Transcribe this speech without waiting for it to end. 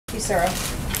Sarah.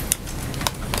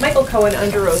 Michael Cohen,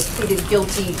 under oath, pleaded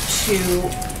guilty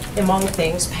to, among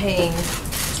things, paying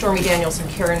Stormy Daniels and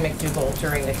Karen McDougal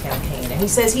during the campaign. And he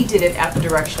says he did it at the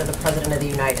direction of the President of the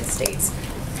United States.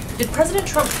 Did President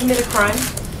Trump commit a crime?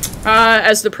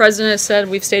 As the President has said,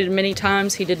 we've stated many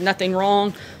times, he did nothing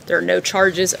wrong. There are no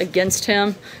charges against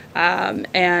him,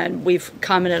 and we've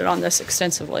commented on this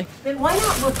extensively. Then why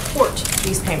not report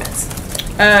these payments?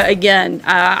 Again,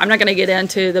 I'm not going to get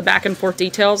into the back and forth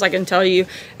details. I can tell you,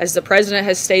 as the President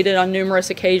has stated on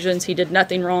numerous occasions, he did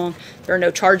nothing wrong. There are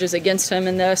no charges against him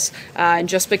in this. And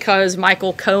just because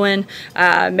Michael Cohen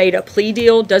made a plea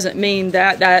deal doesn't mean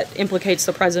that that implicates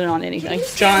the President on anything. Can you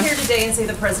stand here today and say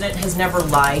the President has never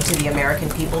lied to the American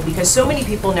people? Because so many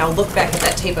people now look back at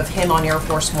that tape of him on Air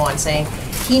Force One saying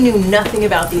he knew nothing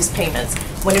about these payments,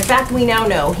 when in fact we now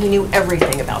know he knew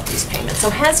everything about these payments. So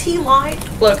has he lied?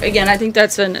 Look, again, I think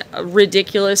that's a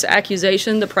ridiculous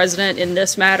accusation. The President in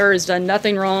this matter has done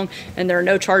nothing wrong, and there are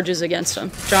no charges against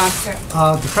him. John?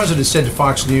 The President said to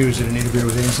Fox News in an interview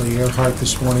with Ainsley Earhart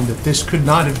this morning that this could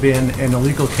not have been an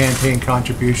illegal campaign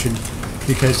contribution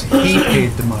because he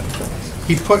paid the money.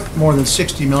 He put more than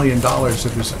 $60 million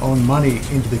of his own money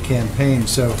into the campaign.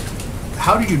 So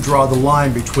how do you draw the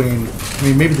line between, I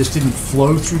mean, maybe this didn't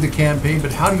flow through the campaign,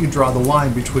 but how do you draw the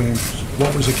line between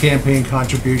what was a campaign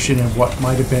contribution and what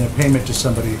might have been a payment to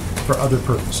somebody for other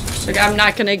purposes? Look, I'm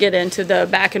not going to get into the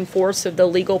back and forth of the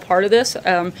legal part of this.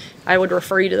 I would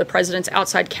refer you to the President's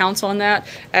outside counsel on that.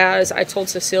 As I told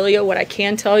Cecilia, what I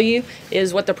can tell you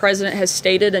is what the President has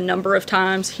stated a number of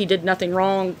times. He did nothing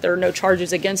wrong. There are no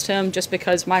charges against him. Just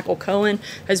because Michael Cohen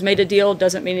has made a deal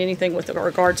doesn't mean anything with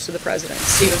regards to the President.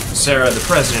 Stephen? Sarah, the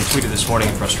President tweeted this morning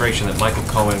in frustration that Michael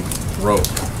Cohen wrote.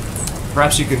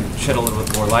 Perhaps you can shed a little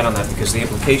bit more light on that, because the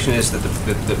implication is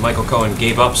that Michael Cohen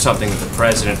gave up something that the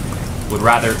President would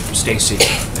rather stay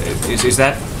secret. Is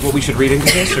that what we should read into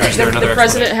this, or is there another The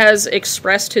President has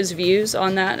expressed his views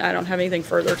on that. I don't have anything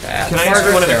further to add. Can I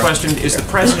ask one other question? Is the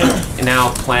President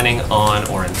now planning on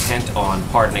or intent on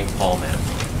pardoning Paul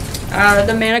Manafort?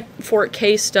 The Manafort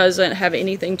case doesn't have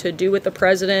anything to do with the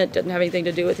President, doesn't have anything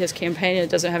to do with his campaign, it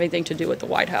doesn't have anything to do with the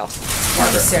White House.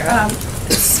 Sarah.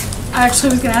 I actually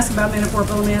was going to ask about Manafort,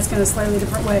 but let me ask in a slightly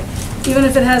different way. Even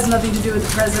if it has nothing to do with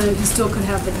the President, he still could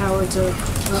have the power to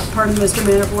pardon Mr.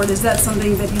 Manafort. Is that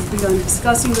something that he's begun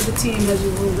discussing with the team? Has he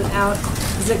ruled it out?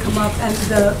 Does it come up? And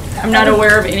I'm not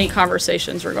aware of any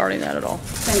conversations regarding that at all.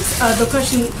 Thanks. The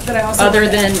question that I also other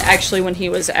than actually when he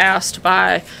was asked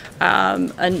by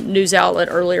a news outlet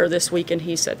earlier this week, and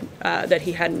he said that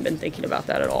he hadn't been thinking about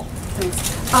that at all.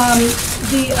 Thanks.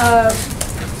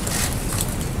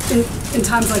 In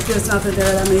times like this, not that there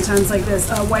are that many times like this,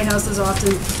 White Houses often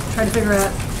try to figure out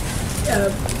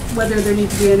whether there need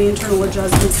to be any internal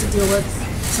adjustments to deal with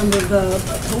some of the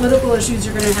political issues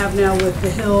you're going to have now with the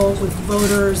Hill, with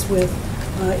voters, with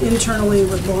internally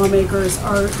with lawmakers.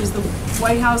 Is the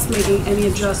White House making any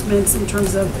adjustments in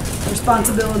terms of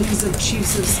responsibilities of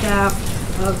chiefs of staff,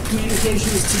 of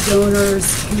communications to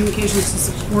donors, communications to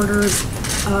supporters,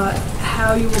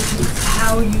 how you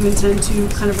intend to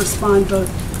kind of respond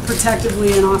both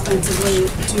protectively and offensively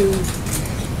to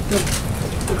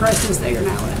the crisis that you're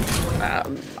now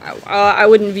in? I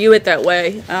wouldn't view it that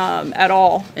way at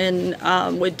all,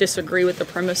 and would disagree with the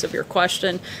premise of your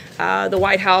question. The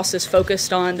White House is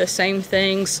focused on the same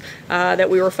things that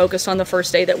we were focused on the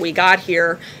first day that we got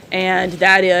here, and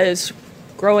that is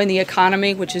growing the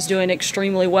economy, which is doing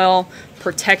extremely well,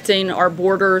 protecting our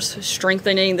borders,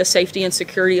 strengthening the safety and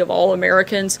security of all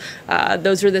Americans.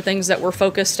 Those are the things that we're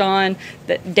focused on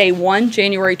day one,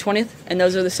 January 20th, and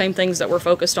those are the same things that we're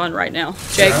focused on right now.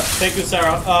 Jake? Thank you,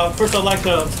 Sarah. First, I'd like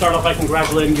to start off by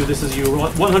congratulating you. This is your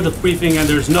 100th briefing, and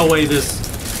there's no way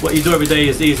what you do every day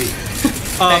is easy.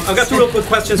 I've got two real quick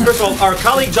questions. First of all, our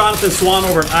colleague Jonathan Swan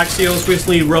over at Axios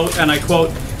recently wrote, and I quote,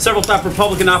 "Several top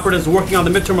Republican operatives working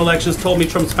on the midterm elections told me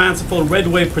Trump's fanciful red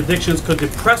wave predictions could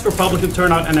depress Republican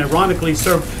turnout and ironically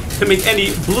serve to make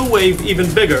any blue wave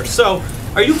even bigger." So,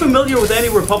 are you familiar with any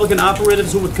Republican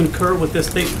operatives who would concur with this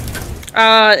statement?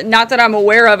 Not that I'm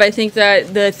aware of. I think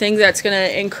that the thing that's going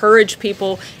to encourage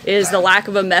people is the lack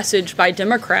of a message by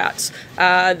Democrats.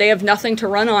 They have nothing to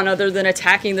run on other than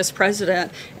attacking this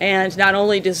president. And not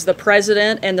only does the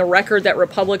president and the record that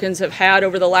Republicans have had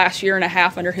over the last year and a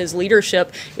half under his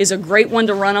leadership is a great one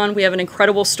to run on. We have an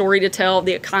incredible story to tell.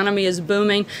 The economy is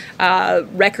booming.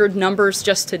 Record numbers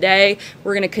just today.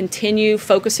 We're going to continue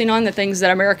focusing on the things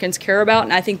that Americans care about.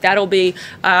 And I think that'll be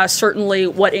certainly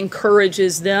what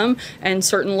encourages them, and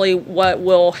certainly what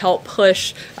will help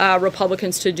push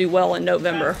Republicans to do well in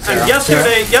November. And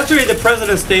yesterday the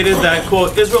president stated that,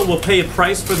 quote, Israel will pay a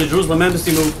price for the Jerusalem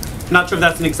embassy move. Not sure if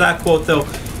that's an exact quote, though.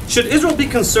 Should Israel be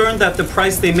concerned that the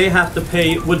price they may have to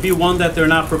pay would be one that they're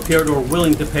not prepared or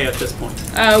willing to pay at this point?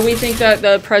 We think that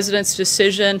the president's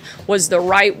decision was the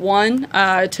right one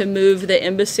to move the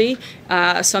embassy,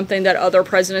 something that other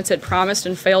presidents had promised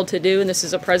and failed to do, and this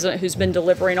is a president who's been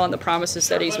delivering on the promises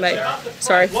that he's made.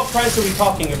 Sorry? What price are we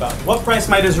talking about? What price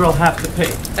might Israel have to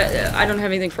pay? I don't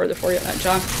have anything further for you on that,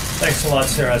 John. Thanks a lot,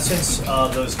 Sarah. Since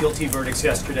those guilty verdicts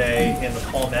yesterday in the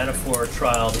Paul Manafort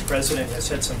trial, the president has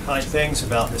said some kind things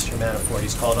about Mr. Manafort.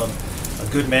 He's called him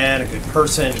a good man, a good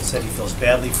person. He said he feels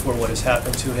badly for what has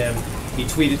happened to him. He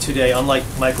tweeted today, unlike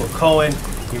Michael Cohen,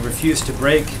 he refused to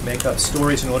make up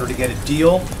stories in order to get a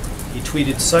deal. He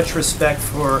tweeted, such respect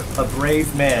for a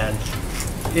brave man.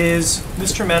 Is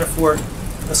Mr. Manafort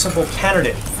a simple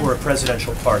candidate for a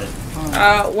presidential pardon?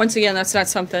 Once again, that's not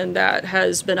something that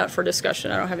has been up for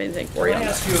discussion. I don't have anything for you. Let me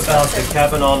ask you about the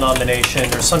Kavanaugh nomination.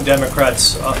 There's some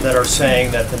Democrats that are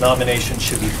saying that the nomination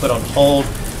should be put on hold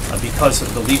because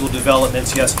of the legal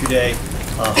developments yesterday.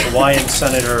 Hawaiian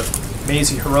Senator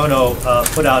Mazie Hirono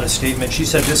put out a statement. She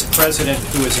said this president,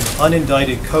 who is an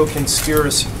unindicted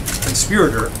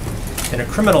conspirator in a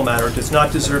criminal matter, does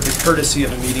not deserve the courtesy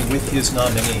of a meeting with his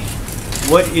nominee.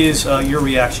 What is your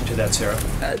reaction to that, Sarah?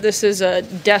 This is a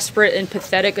desperate and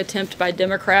pathetic attempt by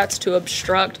Democrats to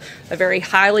obstruct a very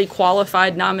highly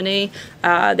qualified nominee.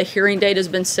 The hearing date has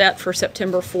been set for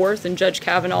September 4th, and Judge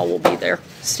Kavanaugh will be there.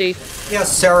 Steve?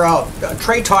 Yes, Sarah.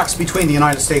 Trade talks between the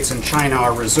United States and China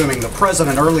are resuming. The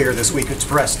president earlier this week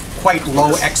expressed quite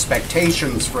low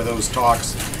expectations for those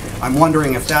talks. I'm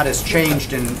wondering if that has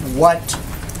changed and what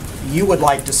you would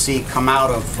like to see come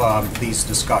out of these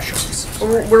discussions.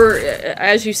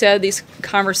 As you said, these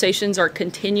conversations are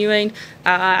continuing.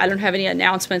 I don't have any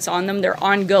announcements on them. They're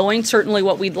ongoing. Certainly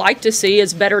what we'd like to see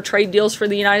is better trade deals for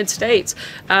the United States.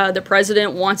 The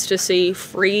president wants to see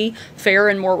free, fair,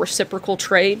 and more reciprocal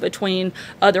trade between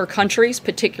other countries,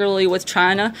 particularly with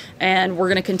China, and we're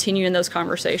going to continue in those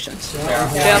conversations.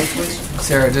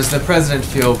 Sarah, does the president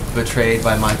feel betrayed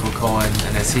by Michael Cohen,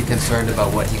 and is he concerned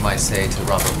about what he might say to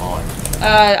Robert Mueller?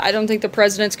 I don't think the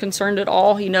president's concerned at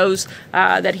all. He knows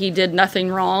that he did nothing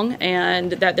wrong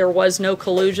and that there was no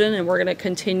collusion, and we're going to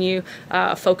continue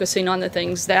focusing on the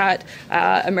things that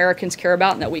Americans care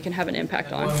about and that we can have an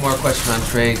impact on. One more question on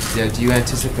trade. Do you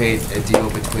anticipate a deal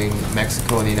between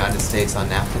Mexico and the United States on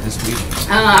NAFTA this week?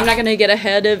 I'm not going to get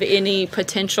ahead of any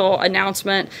potential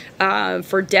announcement.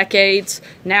 For decades,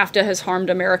 NAFTA has harmed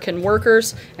American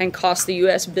workers and cost the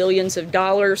U.S. billions of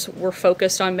dollars. We're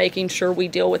focused on making sure we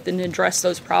deal with and address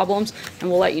those problems, and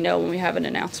we'll let you know when we have an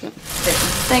announcement.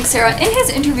 Thanks, Sarah. In his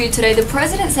interview today, the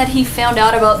president said he found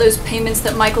out about those payments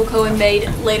that Michael Cohen made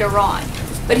later on.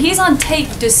 But he's on tape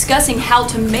discussing how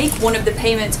to make one of the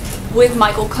payments with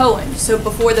Michael Cohen, so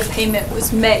before the payment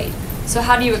was made. So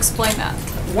how do you explain that?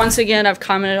 Once again, I've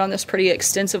commented on this pretty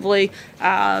extensively.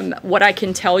 What I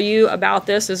can tell you about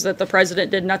this is that the president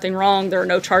did nothing wrong. There are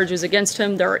no charges against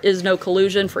him. There is no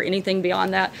collusion. For anything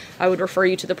beyond that, I would refer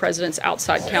you to the president's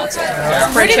outside counsel.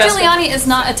 Rudy Giuliani is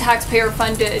not a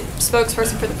taxpayer-funded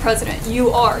spokesperson for the president. You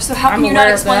are. So how can you not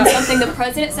explain something the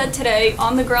president said today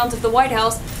on the grounds of the White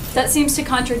House that seems to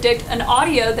contradict an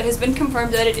audio that has been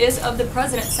confirmed that it is of the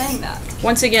president saying that?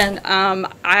 Once again,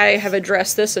 I have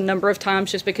addressed this a number of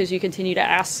times. Just because you continue to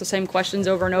ask the same questions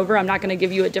over and over, I'm not going to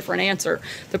give you a different answer.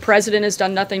 The president has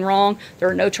done nothing wrong. There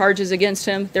are no charges against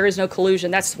him. There is no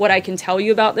collusion. That's what I can tell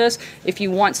you about this. If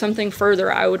you want something further,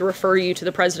 I would refer you to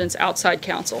the president's outside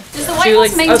counsel. Does the White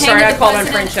House maintain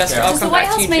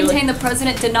that the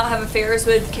president did not have affairs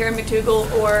with Karen McDougal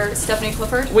or Stephanie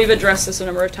Clifford? We've addressed this a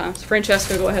number of times.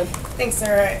 Francesca, go ahead. Thanks,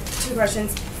 Sarah. Two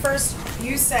questions. First,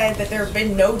 you said that there have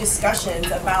been no discussions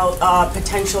about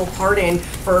potential pardon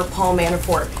for Paul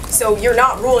Manafort. So you're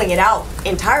not ruling it out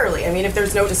entirely. I mean, if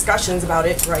there's no discussions about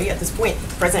it, right, at this point,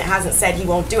 the president hasn't said he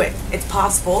won't do it. It's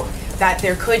possible that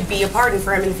there could be a pardon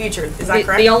for him in the future. Is that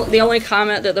correct? The only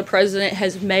comment that the president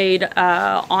has made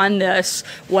on this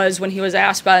was when he was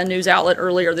asked by a news outlet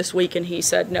earlier this week, and he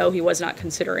said no, he was not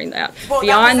considering that. Well,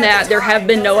 beyond that, there have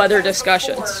been no other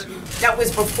discussions. That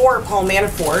was before Paul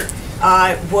Manafort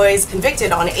was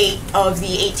convicted on 8 of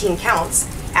the 18 counts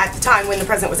at the time when the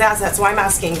president was asked that. So I'm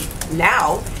asking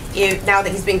now, now that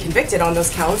he's been convicted on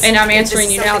those counts. And I'm answering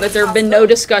you now that there have been no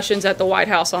discussions at the White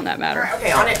House on that matter.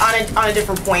 Okay, on a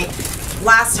different point.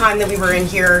 Last time that we were in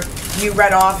here, you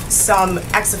read off some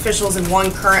ex-officials and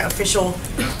one current official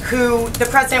who the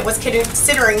president was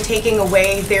considering taking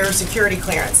away their security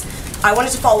clearance. I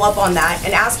wanted to follow up on that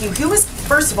and ask you,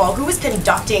 first of all, who was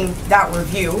conducting that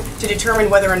review to determine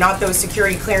whether or not those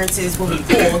security clearances will be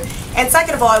pulled? And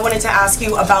second of all, I wanted to ask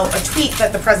you about a tweet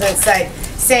that the president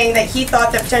saying that he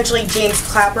thought that potentially James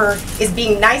Clapper is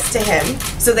being nice to him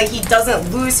so that he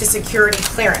doesn't lose his security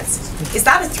clearance. Is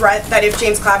that a threat, that if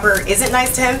James Clapper isn't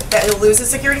nice to him, that he'll lose his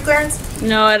security clearance?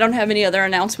 No, I don't have any other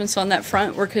announcements on that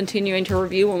front. We're continuing to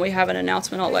review. When we have an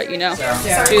announcement, I'll let you know.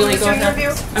 Sorry, Julie, who's go doing the ahead.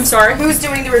 review? I'm sorry? Who's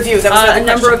doing the review? That was a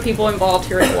number of people involved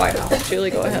here at the White House. Julie,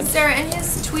 go ahead. Sarah, in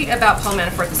his tweet about Paul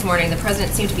Manafort this morning, the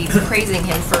president seemed to be praising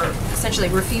him for essentially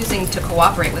refusing to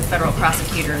cooperate with federal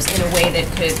prosecutors in a way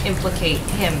that could implicate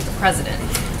him, the president.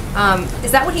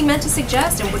 Is that what he meant to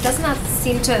suggest? And doesn't that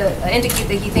seem to indicate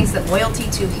that he thinks that loyalty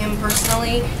to him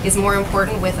personally is more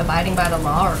important with abiding by the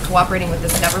law or cooperating with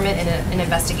this government in an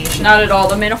investigation? Not at all.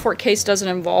 The Manafort case doesn't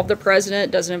involve the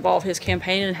president, doesn't involve his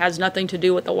campaign, and has nothing to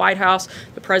do with the White House.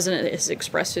 The president has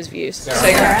expressed his views.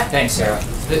 Sarah. Thanks, Sarah.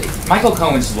 Michael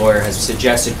Cohen's lawyer has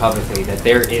suggested publicly that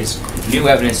there is new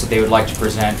evidence that they would like to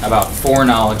present about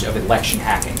foreknowledge of election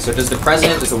hacking. So does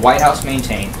the White House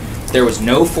maintain there was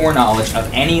no foreknowledge of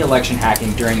any election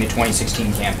hacking during the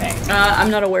 2016 campaign?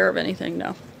 I'm not aware of anything,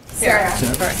 no. Sarah,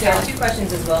 two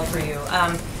questions as well for you.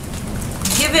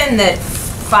 Given that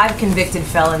 5 convicted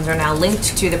felons are now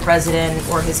linked to the president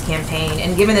or his campaign,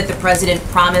 and given that the president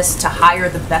promised to hire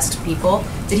the best people,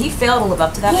 did he fail to live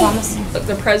up to that promise? Look,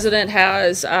 the president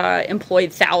has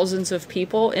employed thousands of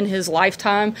people in his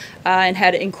lifetime and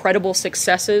had incredible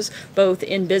successes both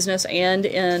in business and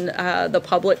in the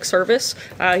public service.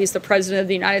 He's the president of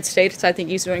the United States. I think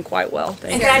he's doing quite well.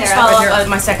 And can I just follow up on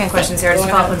my second question, Sarah, just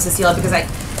follow up on Cecilia, because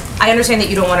I understand that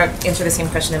you don't want to answer the same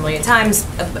question a million times,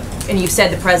 and you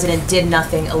said the president did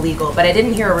nothing illegal, but I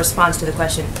didn't hear a response to the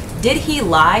question. Did he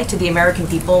lie to the American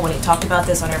people when he talked about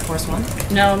this on Air Force One?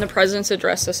 No, and the president's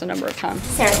addressed this a number of times.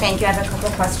 Sarah, thank you. I have a couple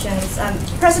of questions.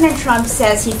 President Trump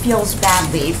says he feels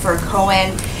badly for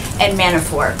Cohen and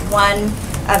Manafort. One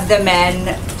of the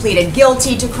men pleaded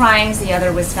guilty to crimes. The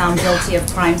other was found guilty of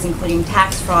crimes including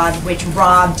tax fraud, which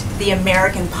robbed the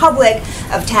American public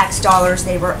of tax dollars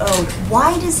they were owed.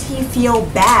 Why does he feel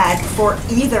bad for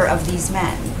either of these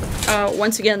men?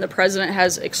 Once again, the president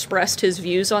has expressed his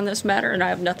views on this matter, and I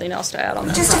have nothing else to add on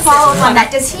that. Just to follow up on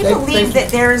that, does he believe that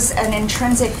there's an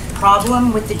intrinsic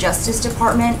problem with the Justice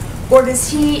Department, or does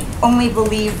he only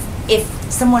believe if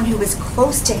someone who is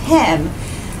close to him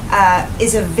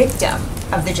is a victim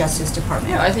of the Justice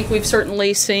Department? Yeah, I think we've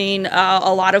certainly seen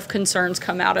a lot of concerns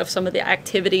come out of some of the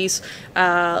activities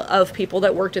of people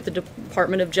that worked at the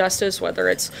Department of Justice, whether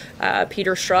it's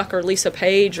Peter Strzok or Lisa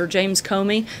Page or James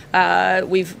Comey.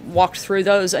 We've walked through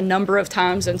those a number of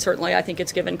times, and certainly I think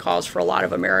it's given cause for a lot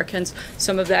of Americans,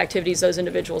 some of the activities those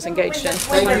individuals engaged in.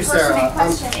 Thank you, Sarah. My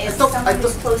question is, someone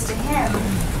who's close to him,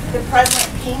 the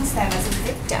president paints them as a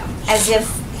victim, as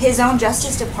if his own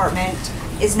Justice Department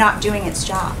is not doing its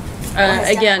job.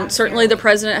 Again, certainly the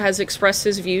president has expressed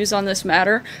his views on this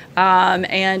matter,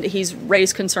 and he's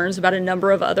raised concerns about a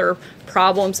number of other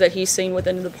problems that he's seen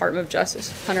within the Department of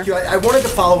Justice. Hunter? I wanted to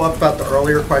follow up about the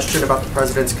earlier question about the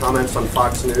president's comments on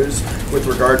Fox News with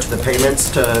regard to the payments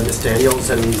to Ms. Daniels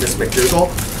and Ms.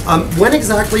 McDougal. When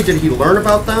exactly did he learn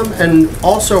about them? And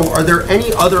also, are there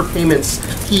any other payments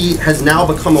he has now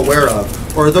become aware of?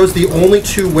 Or are those the only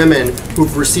 2 women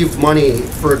who've received money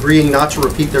for agreeing not to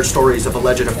repeat their stories of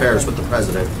alleged affairs with the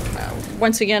president?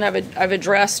 Once again, I've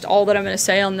addressed all that I'm going to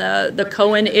say on the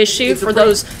Cohen issue. For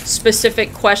those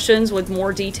specific questions with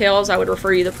more details, I would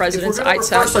refer you to the president's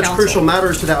outside counsel. Such crucial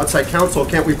matters to the outside counsel,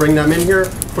 can't we bring them in here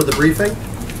for the briefing?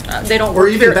 They don't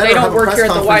work here. They don't work here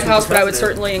at the White House, but I would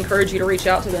certainly encourage you to reach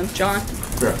out to them. John?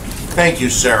 Sure. Thank you,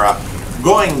 Sarah.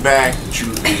 Going back to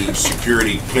the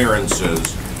security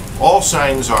clearances, all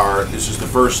signs are this is the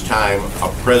first time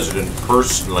a president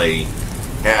personally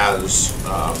has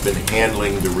been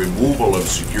handling the removal of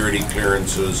security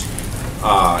clearances.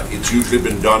 It's usually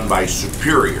been done by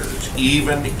superiors,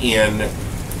 even in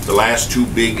the last 2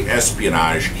 big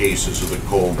espionage cases of the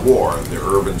Cold War, the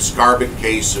Irvin Skarbek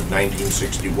case of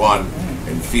 1961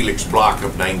 and Felix Bloch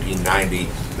of 1990.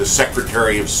 The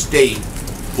Secretary of State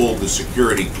pulled the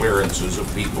security clearances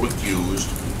of people accused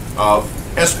of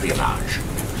espionage.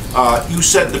 You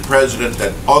said, the president,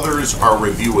 that others are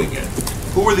reviewing it.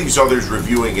 Who are these others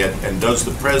reviewing it, and does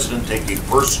the president take a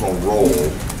personal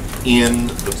role in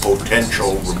the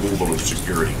potential removal of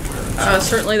security clearance?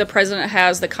 Certainly the president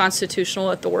has the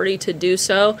constitutional authority to do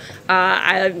so.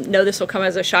 I know this will come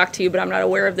as a shock to you, but I'm not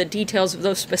aware of the details of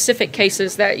those specific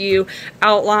cases that you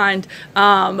outlined.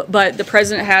 But the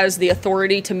president has the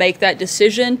authority to make that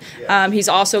decision. He's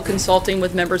also consulting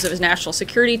with members of his national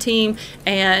security team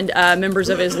and members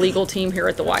of his legal team here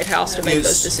at the White House to make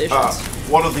those decisions.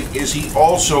 Is he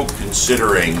also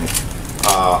considering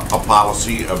a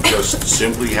policy of just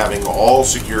simply having all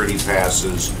security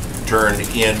passes turn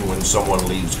in when someone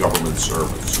leaves government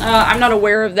service? I'm not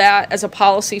aware of that. As a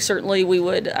policy, certainly we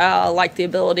would like the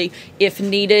ability, if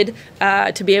needed,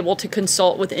 to be able to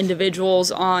consult with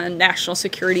individuals on national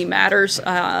security matters.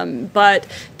 But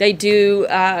they do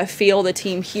feel, the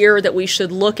team here, that we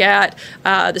should look at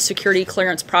the security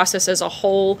clearance process as a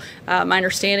whole. My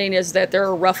understanding is that there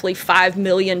are roughly 5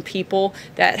 million people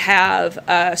that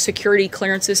have security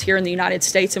clearances here in the United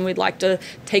States, and we'd like to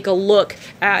take a look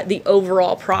at the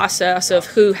overall process of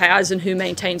who has and who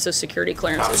maintains those security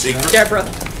clearances. Deborah.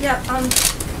 Yeah,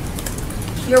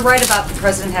 you're right about the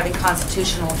president having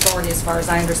constitutional authority, as far as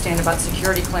I understand, about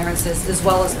security clearances as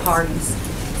well as pardons.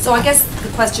 So I guess the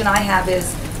question I have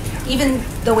is, even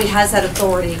though he has that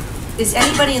authority, is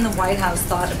anybody in the White House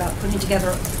thought about putting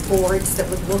together boards that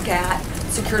would look at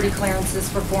security clearances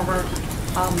for former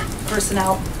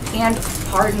personnel and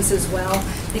pardons as well?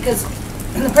 Because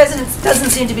the president doesn't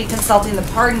seem to be consulting the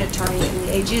pardon attorney in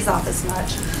the AG's office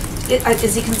much.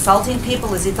 Is he consulting people?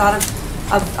 Has he thought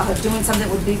of doing something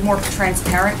that would be more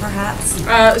transparent, perhaps?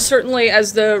 Certainly,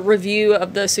 as the review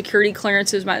of the security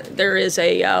clearances, there is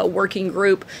a working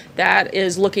group that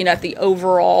is looking at the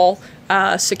overall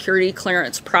security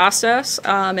clearance process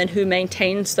and who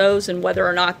maintains those and whether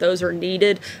or not those are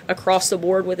needed across the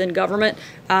board within government.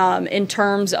 In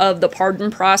terms of the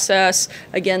pardon process,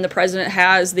 again, the president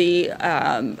has the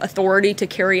authority to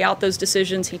carry out those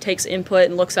decisions. He takes input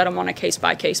and looks at them on a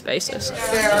case-by-case basis.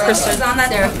 Kristen. On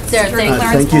that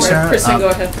thank you, Sarah. Kristen, go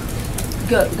ahead.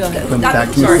 Go ahead.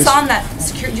 It's on that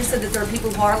security. You said that there are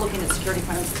people who are looking at security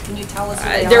clearances. Can you tell us who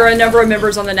they are? There are a number of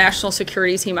members on the national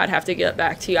security team. I'd have to get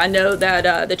back to you. I know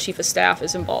that the chief of staff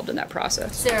is involved in that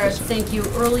process. Sarah, thank you.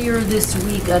 Earlier this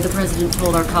week, the president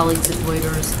told our colleagues at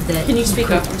Reuters that... Can you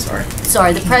speak up? I'm sorry.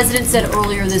 Sorry. The president said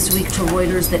earlier this week to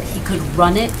Reuters that he could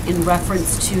run it in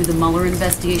reference to the Mueller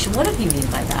investigation. What did he mean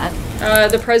by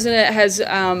that? The president has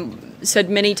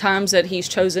said many times that he's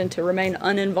chosen to remain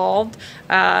uninvolved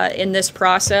in this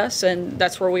process, and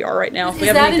that's where we are right now.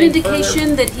 Is that an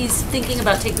indication that he's thinking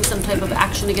about taking some type of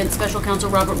action against Special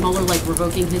Counsel Robert Mueller, like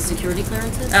revoking his security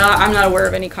clearances? I'm not aware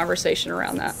of any conversation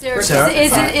around that. Sarah,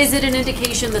 is it an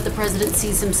indication that the president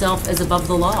sees himself as above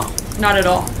the law? Not at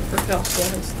all.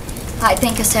 Hi,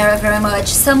 thank you, Sarah, very much.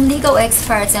 Some legal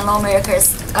experts and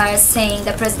lawmakers are saying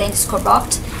the president is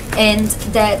corrupt and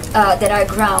that there are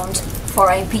ground for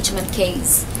an impeachment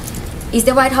case. Is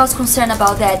the White House concerned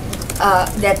about that?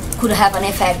 That could have an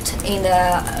effect in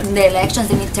the elections,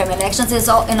 the midterm elections,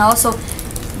 and also,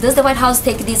 does the White House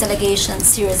take these allegations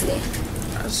seriously?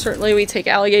 Certainly we take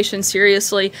allegations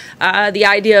seriously. The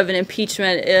idea of an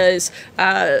impeachment is,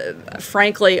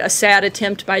 frankly, a sad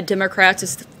attempt by Democrats.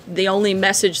 It's the only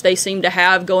message they seem to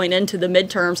have going into the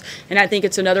midterms, and I think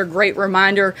it's another great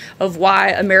reminder of why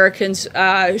Americans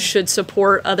should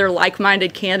support other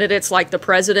like-minded candidates like the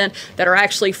president that are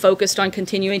actually focused on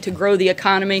continuing to grow the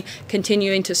economy,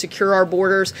 continuing to secure our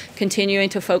borders, continuing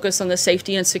to focus on the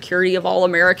safety and security of all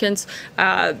Americans.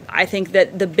 I think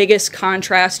that the biggest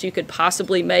contrast you could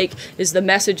possibly make is the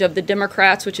message of the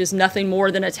Democrats, which is nothing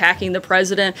more than attacking the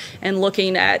president and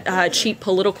looking at cheap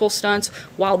political stunts,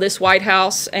 while this White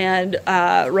House and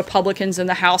Republicans in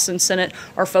the House and Senate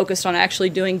are focused on actually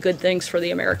doing good things for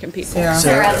the American people.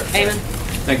 Sarah. Eamon.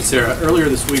 Thank you, Sarah. Earlier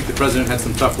this week, the president had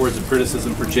some tough words of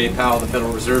criticism for Jay Powell, the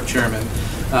Federal Reserve Chairman.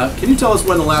 Can you tell us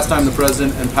when the last time the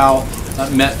president and Powell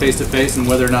met face-to-face and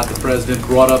whether or not the president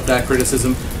brought up that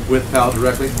criticism with Powell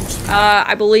directly?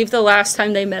 I believe the last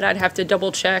time they met, I'd have to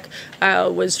double-check,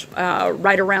 was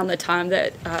right around the time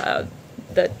that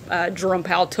Jerome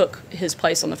Powell took his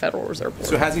place on the Federal Reserve Board.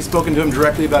 So has he spoken to him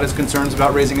directly about his concerns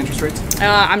about raising interest rates?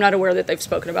 I'm not aware that they've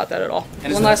spoken about that at all.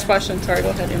 One last question. Sorry, go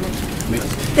ahead, Emma.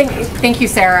 Thank you,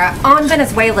 Sarah. On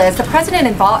Venezuela, is the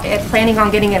president planning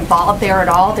on getting involved there at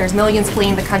all? There's millions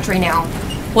fleeing the country now.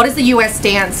 What is the U.S.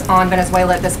 stance on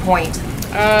Venezuela at this point?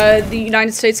 The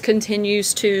United States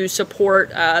continues to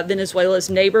support Venezuela's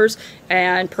neighbors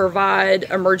and provide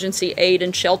emergency aid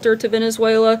and shelter to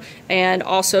Venezuela, and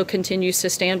also continues to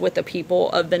stand with the people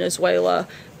of Venezuela.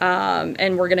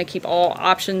 And we're going to keep all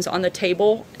options on the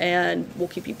table, and we'll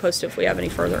keep you posted if we have any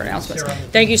further announcements.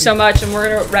 Thank you so much, and we're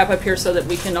going to wrap up here so that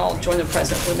we can all join the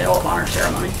president for the Medal of Honor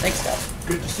ceremony. Thanks, guys.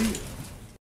 Good to see you.